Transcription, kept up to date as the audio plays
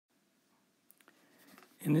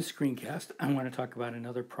In this screencast, I want to talk about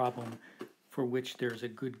another problem for which there's a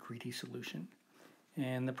good greedy solution.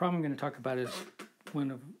 And the problem I'm going to talk about is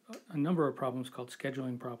one of a number of problems called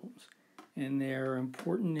scheduling problems. And they're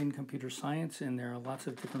important in computer science, and there are lots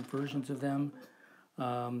of different versions of them.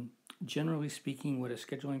 Generally speaking, what a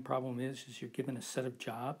scheduling problem is you're given a set of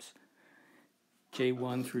jobs,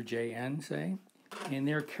 J1 through Jn, say, and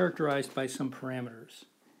they're characterized by some parameters.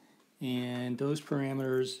 And those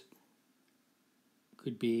parameters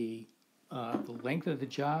could be the length of the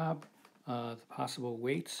job, the possible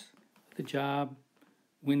weights of the job,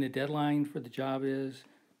 when the deadline for the job is,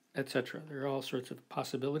 etc. There are all sorts of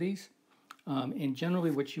possibilities. And generally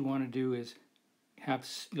what you want to do is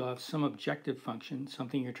you'll have some objective function,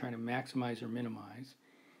 something you're trying to maximize or minimize,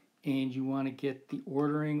 and you want to get the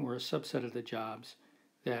ordering or a subset of the jobs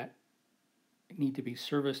that need to be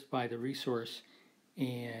serviced by the resource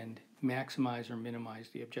and maximize or minimize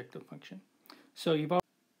the objective function. So we've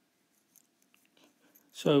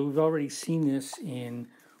already seen this in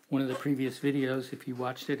one of the previous videos if you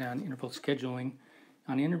watched it on interval scheduling.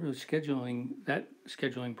 On interval scheduling, that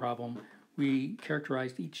scheduling problem, we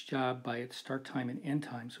characterized each job by its start time and end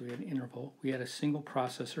time. So we had an interval. We had a single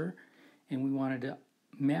processor, and we wanted to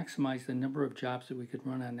maximize the number of jobs that we could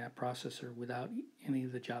run on that processor without any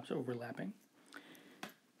of the jobs overlapping.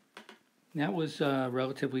 That was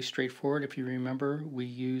relatively straightforward. If you remember, we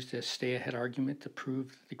used a stay-ahead argument to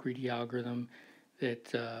prove the greedy algorithm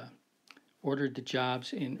that ordered the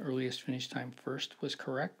jobs in earliest finish time first was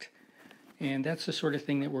correct. And that's the sort of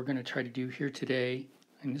thing that we're going to try to do here today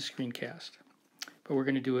in this screencast. But we're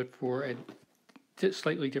going to do it for a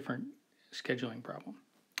slightly different scheduling problem.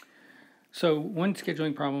 So one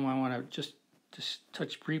scheduling problem I want to just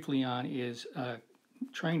touch briefly on is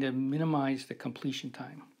trying to minimize the completion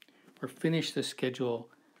time or finish the schedule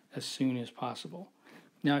as soon as possible.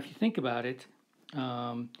 Now, if you think about it,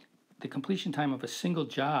 the completion time of a single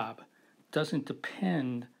job doesn't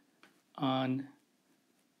depend on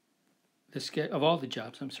of all the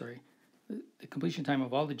jobs, the completion time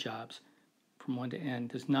of all the jobs from 1 to n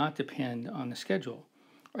does not depend on the schedule,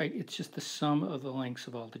 right? It's just the sum of the lengths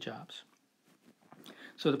of all the jobs.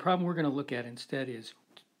 So the problem we're going to look at instead is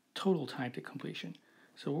total time to completion.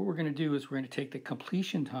 So what we're going to do is we're going to take the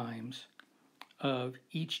completion times of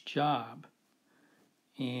each job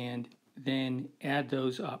and then add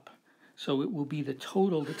those up. So it will be the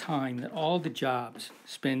time that all the jobs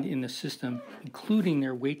spend in the system, including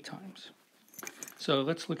their wait times. So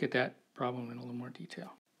let's look at that problem in a little more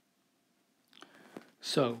detail.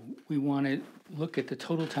 So we want to look at the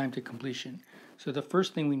total time to completion. So the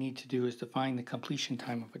first thing we need to do is define the completion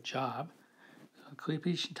time of a job. The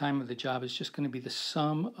completion time of the job is just going to be the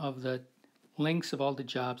sum of the lengths of all the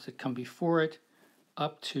jobs that come before it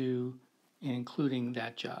up to and including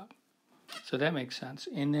that job. So that makes sense.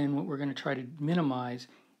 And then what we're going to try to minimize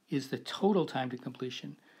is the total time to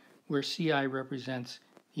completion, where CI represents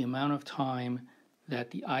the amount of time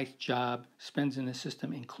that the ith job spends in the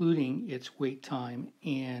system, including its wait time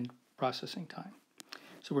and processing time.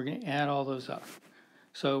 So we're going to add all those up.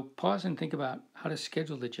 So pause and think about how to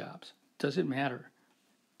schedule the jobs. Does it matter?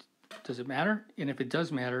 Does it matter? And if it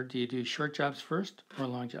does matter, do you do short jobs first or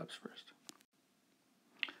long jobs first?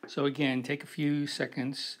 So again, take a few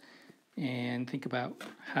seconds and think about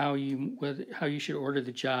how you should order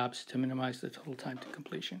the jobs to minimize the total time to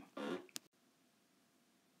completion.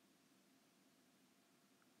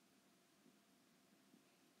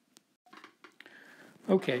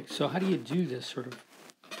 Okay, so how do you do this sort of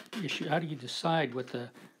issue? How do you decide what the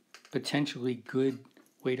potentially good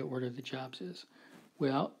way to order the jobs is?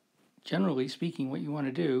 Well, generally speaking, what you want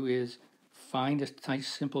to do is find a nice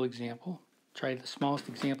simple example, try the smallest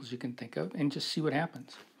examples you can think of, and just see what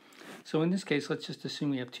happens. So in this case, let's just assume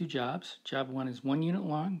we have two jobs. Job 1 is 1 unit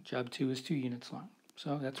long, job 2 is 2 units long.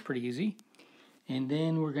 So that's pretty easy. And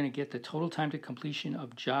then we're going to get the total time to completion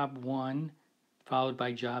of job 1 followed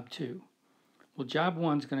by job 2. Well, job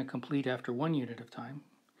 1 is going to complete after 1 unit of time,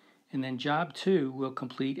 and then job 2 will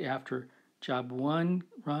complete after job 1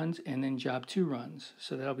 runs and then job 2 runs.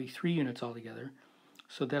 So that'll be 3 units altogether.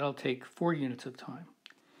 So that'll take 4 units of time.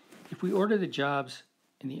 If we order the jobs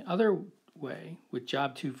in the other way, with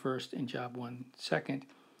job 2 first and job 1 second,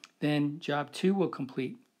 then job 2 will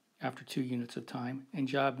complete after 2 units of time, and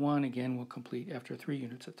job 1 again will complete after 3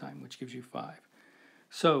 units of time, which gives you 5.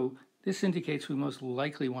 So this indicates we most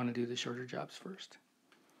likely want to do the shorter jobs first.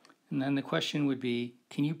 And then the question would be,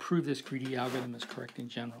 can you prove this greedy algorithm is correct in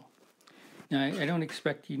general? Now, I don't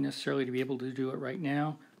expect you necessarily to be able to do it right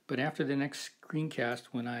now, but after the next screencast,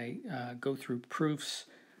 when I go through proofs,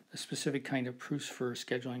 a specific kind of proofs for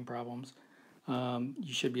scheduling problems,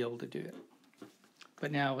 you should be able to do it.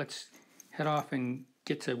 But now let's head off and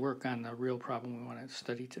get to work on the real problem we want to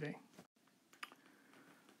study today.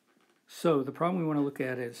 So the problem we want to look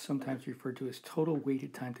at is sometimes referred to as total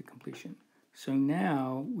weighted time to completion. So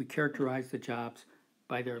now we characterize the jobs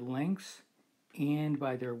by their lengths and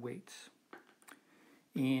by their weights.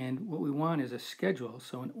 And what we want is a schedule,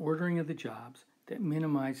 so an ordering of the jobs that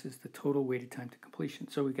minimizes the total weighted time to completion.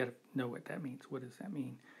 So we've got to know what that means. What does that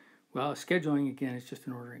mean? Well, scheduling, again, is just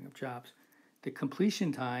an ordering of jobs. The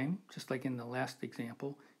completion time, just like in the last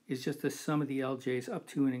example, is just the sum of the LJs up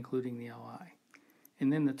to and including the LI.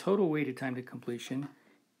 And then the total weighted time to completion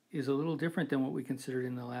is a little different than what we considered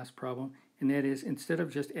in the last problem, and that is instead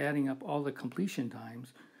of just adding up all the completion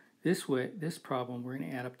times, this problem we're going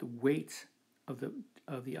to add up the weights of the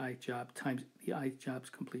ith job times the ith job's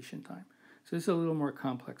completion time. So this is a little more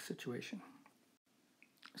complex situation.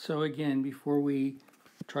 So again, before we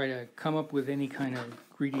try to come up with any kind of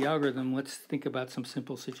greedy algorithm, let's think about some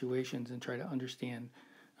simple situations and try to understand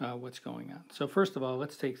what's going on. So first of all,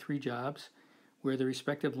 let's take three jobs where the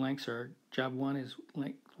respective lengths are job 1 is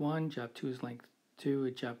length 1, job 2 is length 2,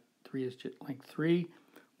 and job 3 is length 3.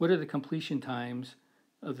 What are the completion times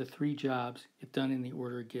of the three jobs if done in the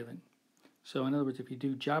order given? So in other words, if you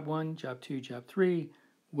do job 1, job 2, job 3,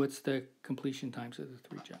 what's the completion times of the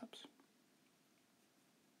three jobs?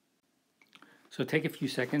 So take a few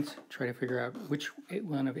seconds, try to figure out which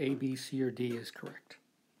one of A, B, C, or D is correct.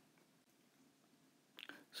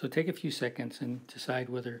 So take a few seconds and decide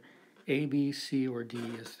whether A, B, C, or D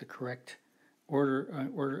is the correct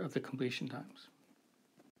order of the completion times.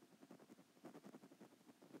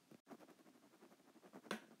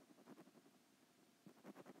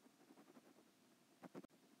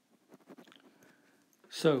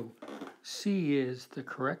 So C is the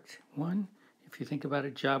correct one. If you think about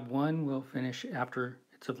it, job 1 will finish after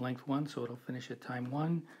it's of length 1, so it'll finish at time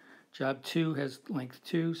 1. Job 2 has length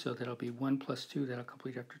 2, so that'll be 1 plus 2, that'll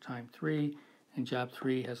complete after time 3. And job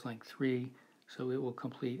 3 has length 3, so it will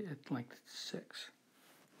complete at length 6.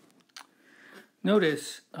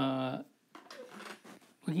 Notice,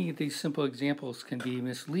 looking at these simple examples can be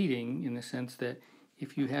misleading in the sense that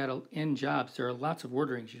if you had n jobs, there are lots of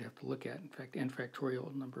orderings you'd have to look at. In fact, n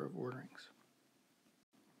factorial number of orderings.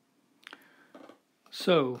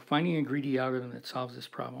 So, finding a greedy algorithm that solves this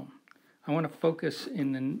problem. I want to focus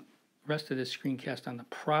in the rest of this screencast on the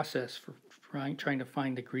process for trying to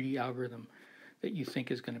find the greedy algorithm that you think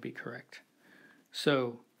is going to be correct.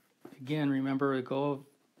 So, again, remember the goal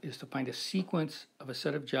is to find a sequence of a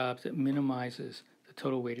set of jobs that minimizes the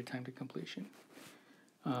total weighted time to completion.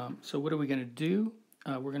 So what are we going to do?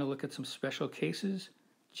 We're going to look at some special cases,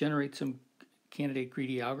 generate some candidate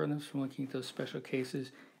greedy algorithms from looking at those special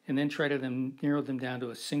cases, and then try to narrow them down to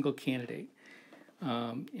a single candidate,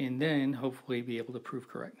 and then hopefully be able to prove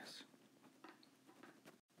correctness.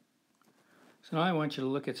 So now I want you to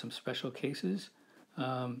look at some special cases.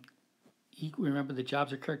 Remember, the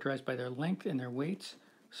jobs are characterized by their length and their weights.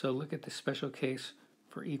 So look at the special case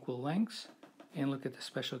for equal lengths and look at the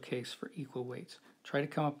special case for equal weights. Try to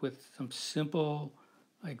come up with some simple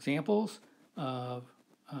examples of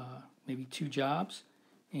maybe two jobs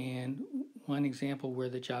and one example where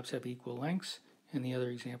the jobs have equal lengths and the other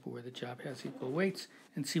example where the job has equal weights,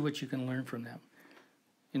 and see what you can learn from them.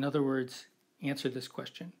 In other words, answer this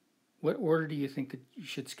question. What order do you think that you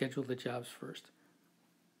should schedule the jobs first?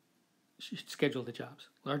 You should schedule the jobs.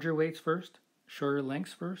 Larger weights first, shorter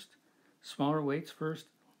lengths first, smaller weights first,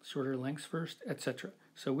 shorter lengths first, etc.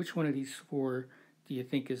 So which one of these four do you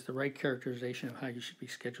think is the right characterization of how you should be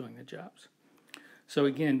scheduling the jobs? So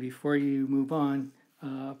again, before you move on,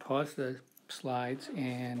 pause the slides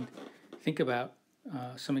and think about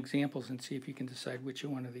some examples and see if you can decide which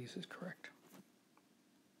one of these is correct.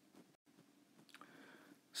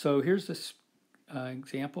 So here's this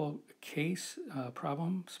example case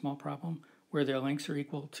problem, small problem, where their lengths are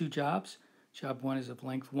equal. Two jobs. Job 1 is of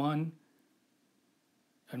length 1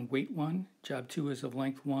 and weight 1. Job 2 is of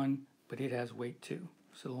length 1, but it has weight 2.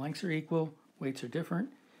 So the lengths are equal, weights are different.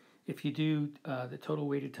 If you do the total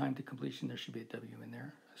weighted time to completion, there should be a W in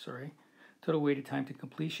there, sorry. Total weighted time to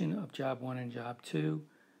completion of job 1 and job 2.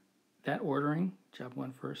 That ordering, job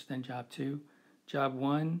 1 first, then job 2. Job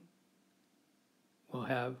 1 will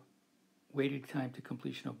have weighted time to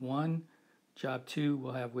completion of 1. Job 2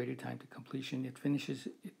 will have weighted time to completion.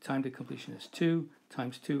 Time to completion is 2,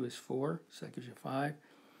 times 2 is 4, so that gives you 5.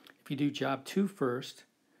 If you do job 2 first,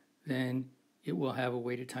 then it will have a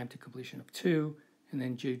weighted time to completion of 2, and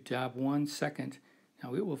then do job 1 second.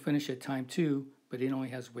 Now it will finish at time 2, but it only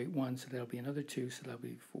has weight 1, so that'll be another 2, so that'll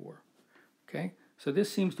be 4. Okay, so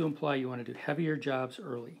this seems to imply you want to do heavier jobs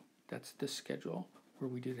early. That's this schedule where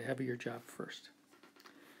we do the heavier job first.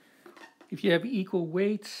 If you have equal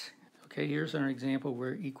weights, okay, here's our example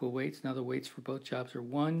where equal weights. Now the weights for both jobs are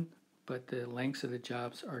 1, but the lengths of the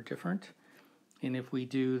jobs are different. And if we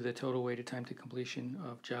do the total weighted time to completion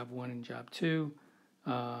of job 1 and job 2,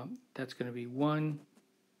 that's going to be 1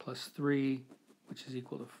 plus 3, which is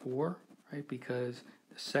equal to 4, right? Because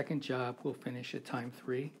the second job will finish at time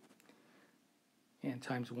 3. And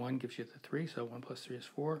times 1 gives you the 3, so 1 plus 3 is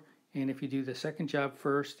 4. And if you do the second job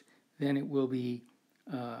first, then it will be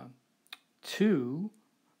 2,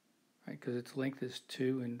 right? Because its length is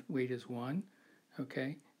 2 and weight is 1,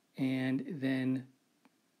 okay? And then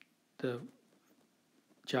the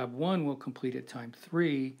job 1 will complete at time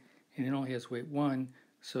 3, and it only has weight 1,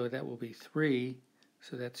 so that will be 3.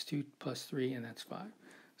 So that's 2 plus 3, and that's 5.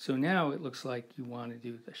 So now it looks like you want to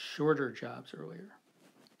do the shorter jobs earlier.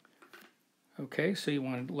 Okay, so you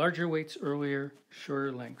want larger weights earlier,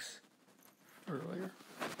 shorter lengths earlier.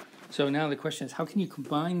 So now the question is, how can you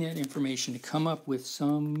combine that information to come up with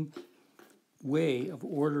some way of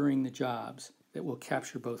ordering the jobs that will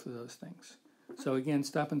capture both of those things? So again,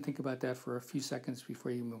 stop and think about that for a few seconds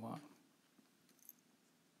before you move on.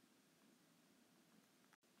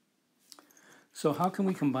 So how can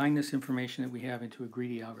we combine this information that we have into a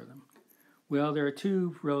greedy algorithm? Well, there are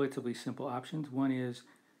two relatively simple options. One is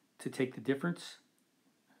to take the difference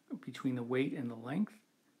between the weight and the length.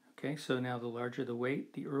 Okay, so now the larger the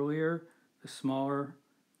weight, the earlier, the smaller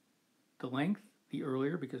the length, the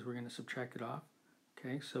earlier, because we're going to subtract it off.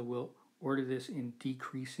 Okay, so we'll order this in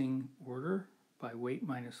decreasing order by weight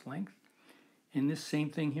minus length. And this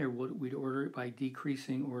same thing here, we'd order it by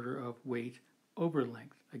decreasing order of weight over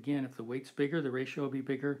length. Again, if the weight's bigger, the ratio will be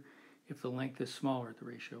bigger. If the length is smaller, the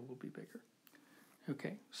ratio will be bigger.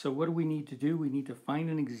 Okay, so what do we need to do? We need to find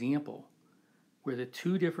an example where the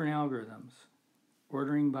two different algorithms,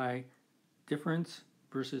 ordering by difference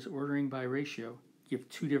versus ordering by ratio, give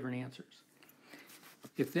two different answers.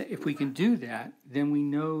 If we can do that, then we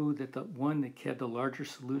know that the one that had the larger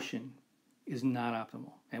solution is not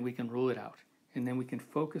optimal, and we can rule it out. And then we can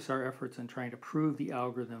focus our efforts on trying to prove the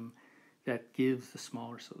algorithm that gives the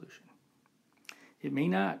smaller solution. We may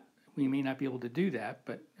not be able to do that,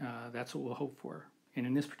 but that's what we'll hope for. And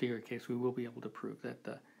in this particular case, we will be able to prove that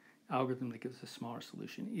the algorithm that gives the smaller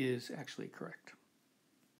solution is actually correct.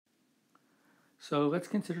 So let's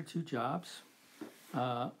consider two jobs.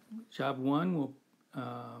 Job 1 will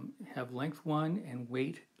have length 1 and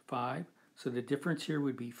weight 5. So the difference here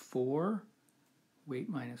would be 4, weight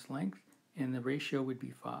minus length, and the ratio would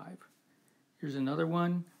be 5. Here's another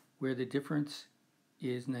one where the difference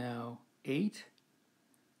is now 8,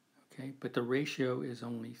 okay, but the ratio is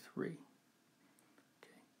only 3. Okay,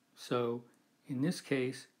 so in this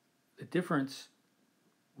case, the difference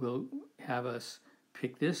will have us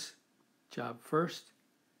pick this job first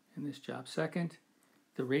and this job second.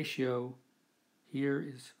 The ratio here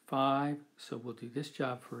is 5, so we'll do this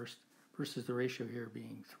job first versus the ratio here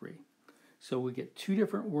being 3. So we get two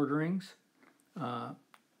different orderings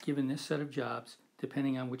given this set of jobs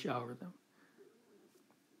depending on which algorithm.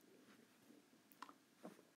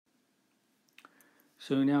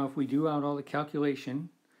 So now if we do out all the calculation,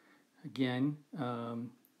 again,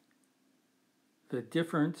 the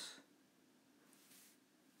difference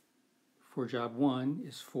for job 1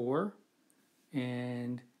 is 4,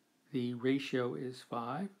 and the ratio is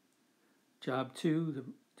 5. Job 2, the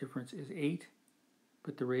difference is 8,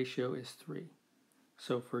 but the ratio is 3.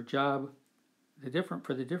 So for the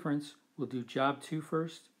difference, we'll do job 2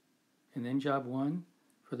 first, and then job 1.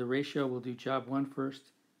 For the ratio, we'll do job 1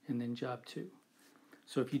 first, and then job 2.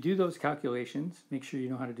 So if you do those calculations, make sure you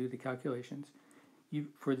know how to do the calculations.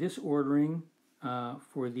 For this ordering,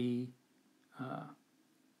 for the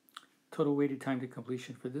total weighted time to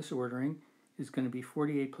completion for this ordering is going to be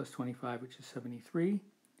 48 plus 25, which is 73,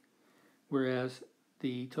 whereas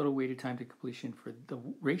the total weighted time to completion for the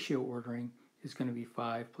ratio ordering is going to be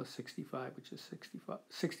 5 plus 65, which is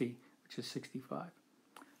 60, which is 65.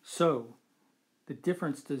 So the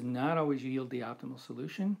difference does not always yield the optimal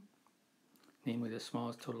solution, namely the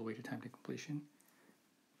smallest total weighted time to completion.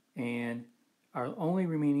 And our only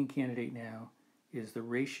remaining candidate now is the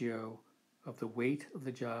ratio of the weight of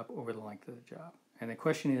the job over the length of the job. And the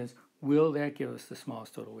question is, will that give us the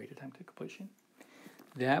smallest total weighted time to completion?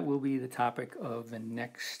 That will be the topic of the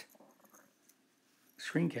next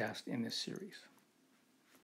screencast in this series.